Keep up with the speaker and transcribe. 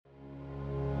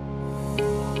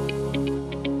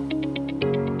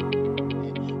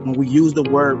we use the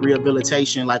word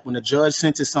rehabilitation, like when a judge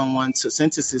sentences someone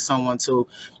to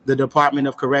the Department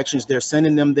of Corrections, they're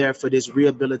sending them there for this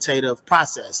rehabilitative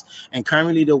process. And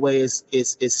currently the way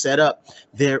it's set up,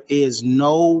 there is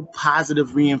no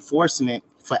positive reinforcement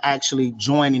for actually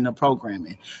joining the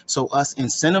programming. So us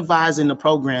incentivizing the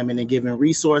programming and giving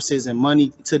resources and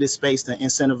money to this space to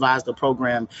incentivize the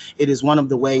program, it is one of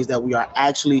the ways that we are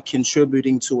actually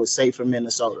contributing to a safer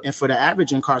Minnesota. And for the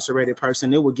average incarcerated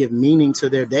person, it will give meaning to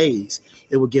their days.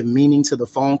 It will give meaning to the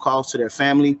phone calls to their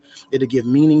family. It'll give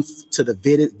meaning to the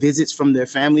visits from their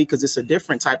family, because it's a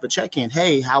different type of check-in.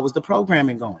 Hey, how was the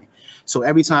programming going? So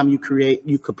every time you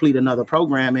complete another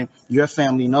programming, your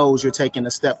family knows you're taking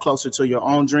a step closer to your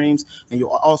own dreams, and you're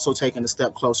also taking a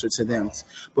step closer to them.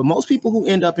 But most people who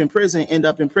end up in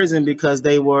prison because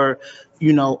they were,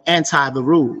 anti the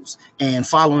rules, and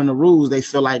following the rules, they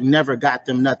feel like never got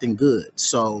them nothing good.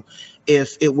 So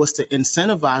if it was to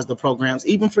incentivize the programs,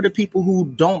 even for the people who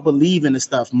don't believe in the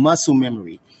stuff, muscle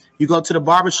memory. You go to the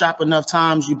barbershop enough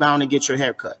times, you're bound to get your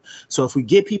hair cut. So if we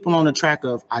get people on the track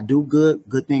of, I do good,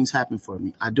 good things happen for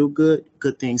me. I do good,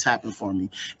 good things happen for me.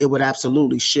 It would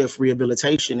absolutely shift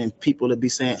rehabilitation, and people would be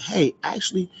saying, hey,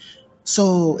 actually,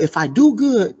 so if I do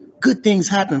good, good things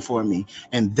happen for me.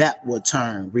 And that would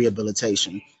turn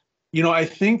rehabilitation. I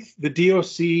think the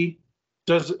DOC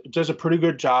does a pretty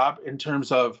good job in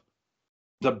terms of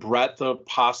the breadth of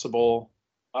possible,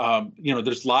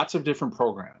 there's lots of different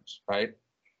programs, right?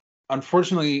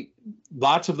 Unfortunately,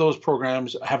 lots of those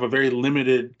programs have a very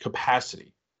limited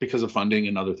capacity because of funding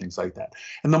and other things like that.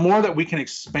 And the more that we can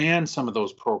expand some of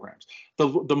those programs, the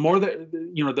more that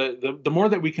the more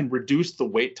that we can reduce the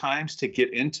wait times to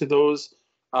get into those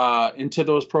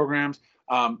programs,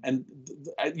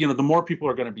 the more people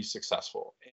are going to be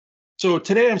successful. So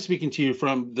today I'm speaking to you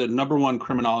from the #1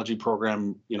 criminology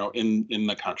program, in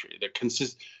the country.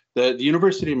 The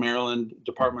University of Maryland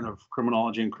Department of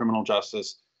Criminology and Criminal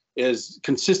Justice is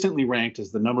consistently ranked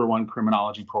as the #1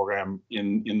 criminology program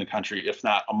in the country, if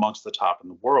not amongst the top in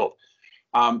the world.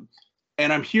 And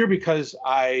I'm here because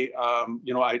I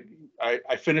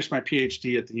finished my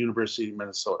PhD at the University of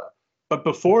Minnesota. But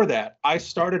before that, I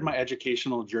started my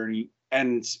educational journey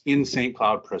in St.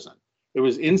 Cloud Prison. It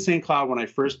was in St. Cloud when I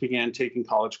first began taking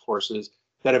college courses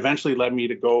that eventually led me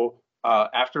to go,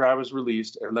 after I was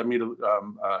released, it led me to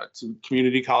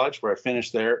community college, where I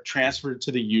finished there, transferred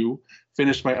to the U,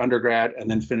 finished my undergrad,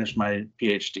 and then finished my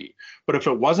PhD. But if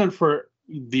it wasn't for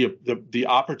the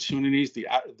opportunities, the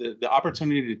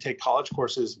opportunity to take college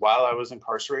courses while I was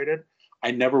incarcerated,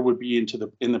 I never would be in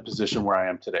the position where I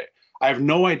am today. I have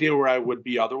no idea where I would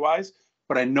be otherwise,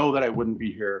 but I know that I wouldn't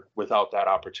be here without that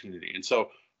opportunity. And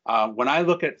so when I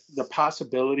look at the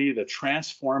possibility, the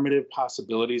transformative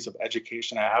possibilities of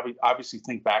education, I obviously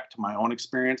think back to my own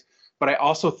experience, but I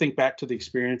also think back to the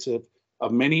experience of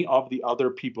many of the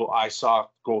other people I saw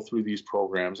go through these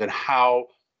programs, and how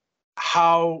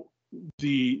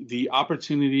the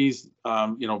opportunities,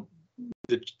 the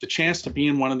chance to be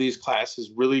in one of these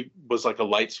classes really was like a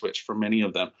light switch for many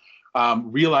of them,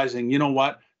 realizing,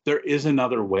 there is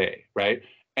another way, right?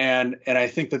 And I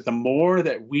think that the more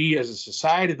that we as a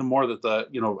society, the more that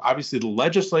obviously the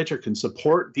legislature can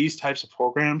support these types of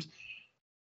programs,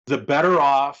 the better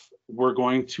off we're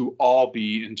going to all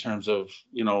be in terms of,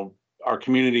 our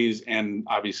communities and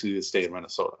obviously the state of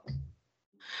Minnesota.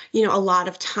 A lot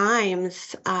of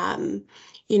times, when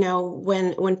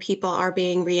people are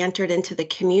being reentered into the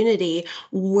community,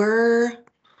 we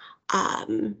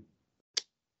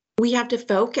have to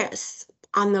focus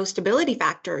on those stability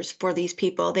factors for these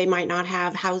people. They might not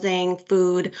have housing,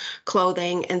 food,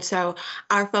 clothing. And so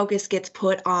our focus gets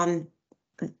put on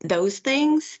those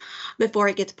things before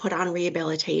it gets put on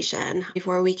rehabilitation,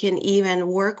 before we can even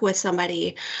work with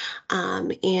somebody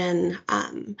in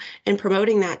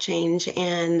promoting that change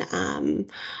and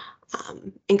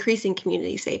increasing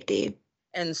community safety.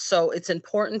 And so it's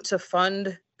important to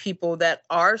fund people that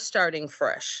are starting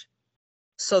fresh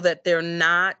so that they're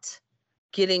not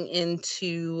getting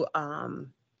into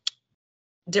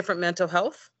different mental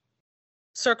health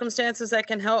circumstances that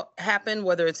can happen,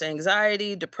 whether it's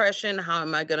anxiety, depression. How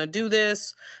am I going to do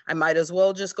this? I might as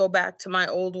well just go back to my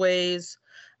old ways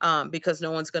because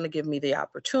no one's going to give me the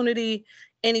opportunity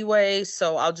anyway.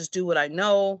 So I'll just do what I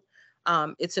know.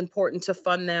 It's important to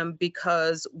fund them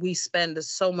because we spend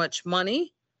so much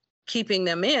money keeping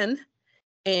them in,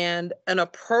 and an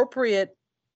appropriate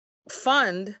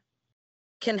fund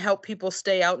can help people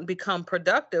stay out and become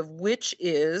productive, which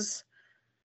is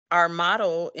our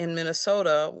motto in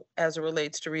Minnesota as it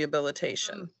relates to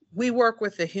rehabilitation. We work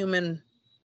with the human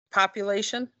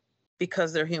population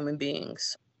because they're human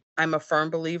beings. I'm a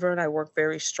firm believer, and I work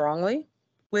very strongly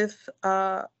with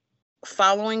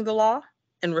following the law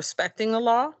and respecting the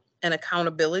law and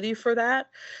accountability for that.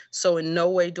 So in no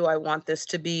way do I want this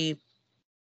to be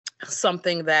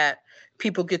something that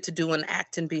people get to do and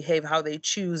act and behave how they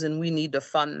choose, and we need to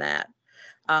fund that.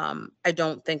 I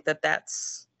don't think that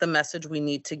that's the message we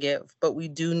need to give, but we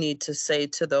do need to say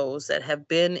to those that have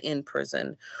been in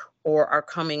prison or are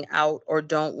coming out or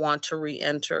don't want to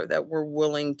re-enter that we're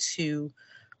willing to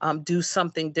do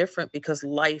something different, because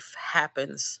life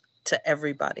happens to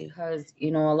everybody. Because,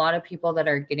 you know, a lot of people that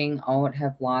are getting out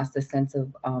have lost a sense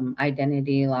of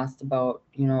identity, lost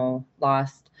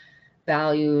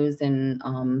values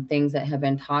and things that have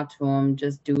been taught to them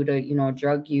just due to, you know,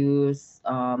 drug use,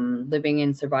 living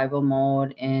in survival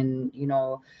mode. And, you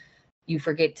know, you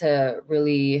forget to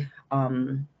really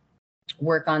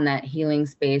work on that healing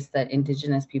space that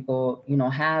Indigenous people, you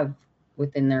know, have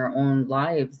within their own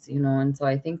lives, you know. And so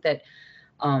I think that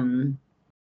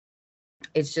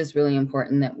it's just really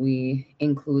important that we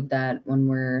include that when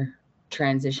we're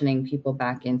transitioning people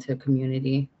back into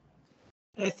community.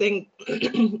 I think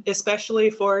especially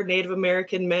for Native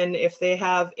American men, if they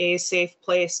have a safe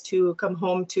place to come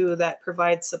home to that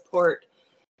provides support,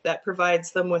 that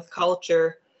provides them with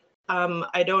culture,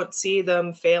 I don't see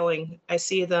them failing. I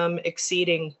see them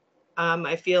exceeding.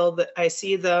 I feel that I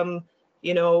see them,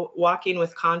 you know, walking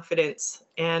with confidence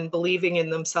and believing in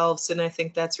themselves. And I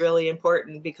think that's really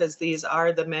important, because these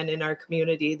are the men in our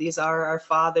community. These are our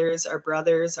fathers, our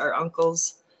brothers, our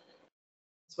uncles.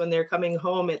 When they're coming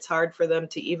home, it's hard for them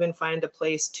to even find a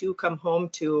place to come home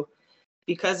to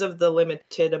because of the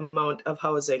limited amount of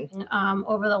housing.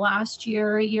 Over the last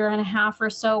year and a half or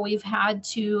so, we've had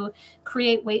to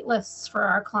create wait lists for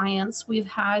our clients. We've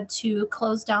had to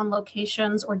close down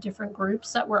locations or different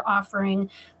groups that we're offering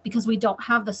because we don't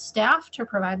have the staff to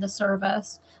provide the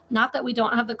service. Not that we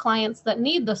don't have the clients that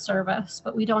need the service,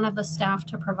 but we don't have the staff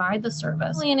to provide the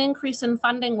service. An increase in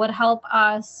funding would help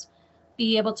us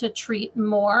be able to treat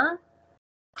more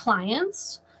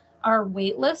clients. Our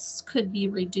wait lists could be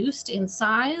reduced in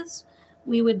size.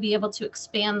 We would be able to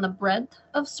expand the breadth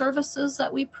of services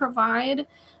that we provide.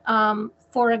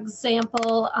 For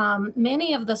example,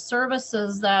 many of the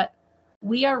services that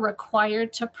we are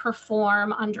required to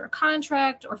perform under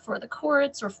contract or for the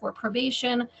courts or for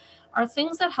probation are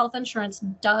things that health insurance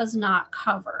does not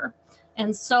cover.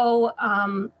 And so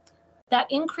that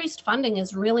increased funding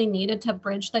is really needed to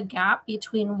bridge the gap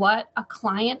between what a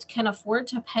client can afford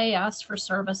to pay us for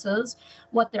services,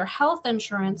 what their health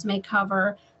insurance may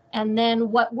cover, and then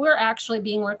what we're actually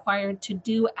being required to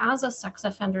do as a sex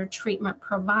offender treatment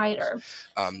provider.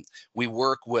 We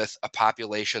work with a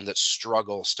population that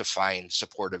struggles to find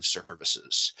supportive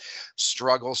services,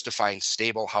 struggles to find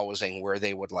stable housing where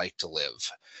they would like to live,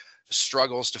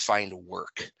 struggles to find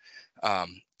work.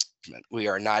 We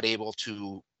are not able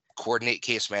to coordinate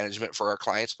case management for our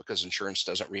clients because insurance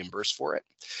doesn't reimburse for it.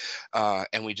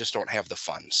 And we just don't have the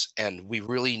funds. And we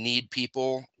really need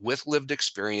people with lived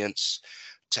experience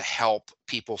to help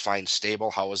people find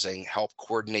stable housing, help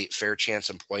coordinate fair chance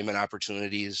employment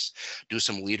opportunities, do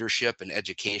some leadership and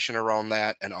education around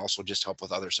that, and also just help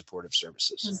with other supportive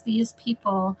services. These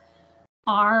people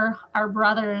are our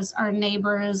brothers, our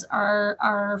neighbors,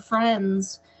 our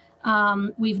friends.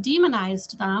 We've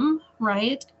demonized them,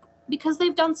 right? Because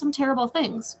they've done some terrible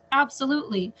things,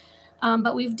 absolutely.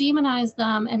 But we've demonized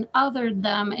them and othered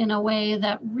them in a way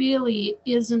that really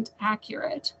isn't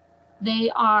accurate.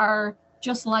 They are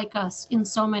just like us in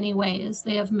so many ways.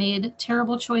 They have made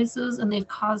terrible choices and they've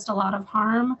caused a lot of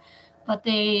harm, but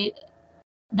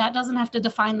that doesn't have to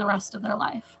define the rest of their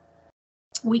life.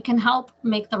 We can help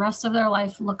make the rest of their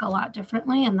life look a lot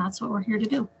differently, and that's what we're here to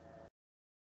do.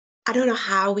 I don't know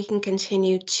how we can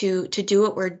continue to do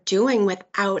what we're doing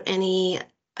without any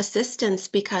assistance,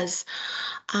 because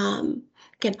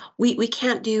again, we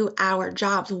can't do our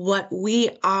jobs. What we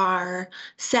are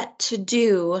set to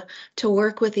do to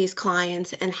work with these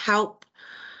clients and help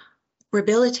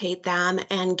rehabilitate them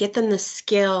and get them the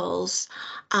skills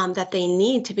that they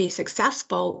need to be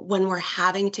successful, when we're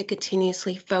having to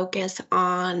continuously focus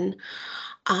on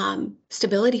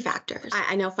stability factors.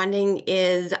 I know funding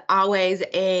is always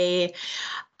a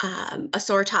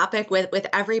sore topic with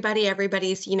everybody.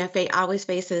 Everybody's, always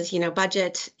faces,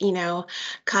 budget,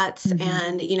 cuts,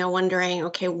 and, wondering,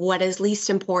 okay, what is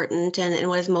least important and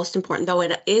what is most important, though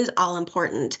it is all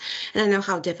important. And I know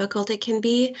how difficult it can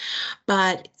be,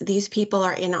 but these people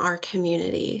are in our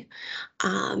community,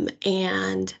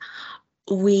 and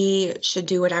we should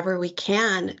do whatever we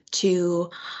can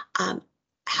to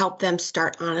help them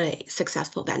start on a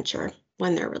successful venture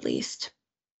when they're released.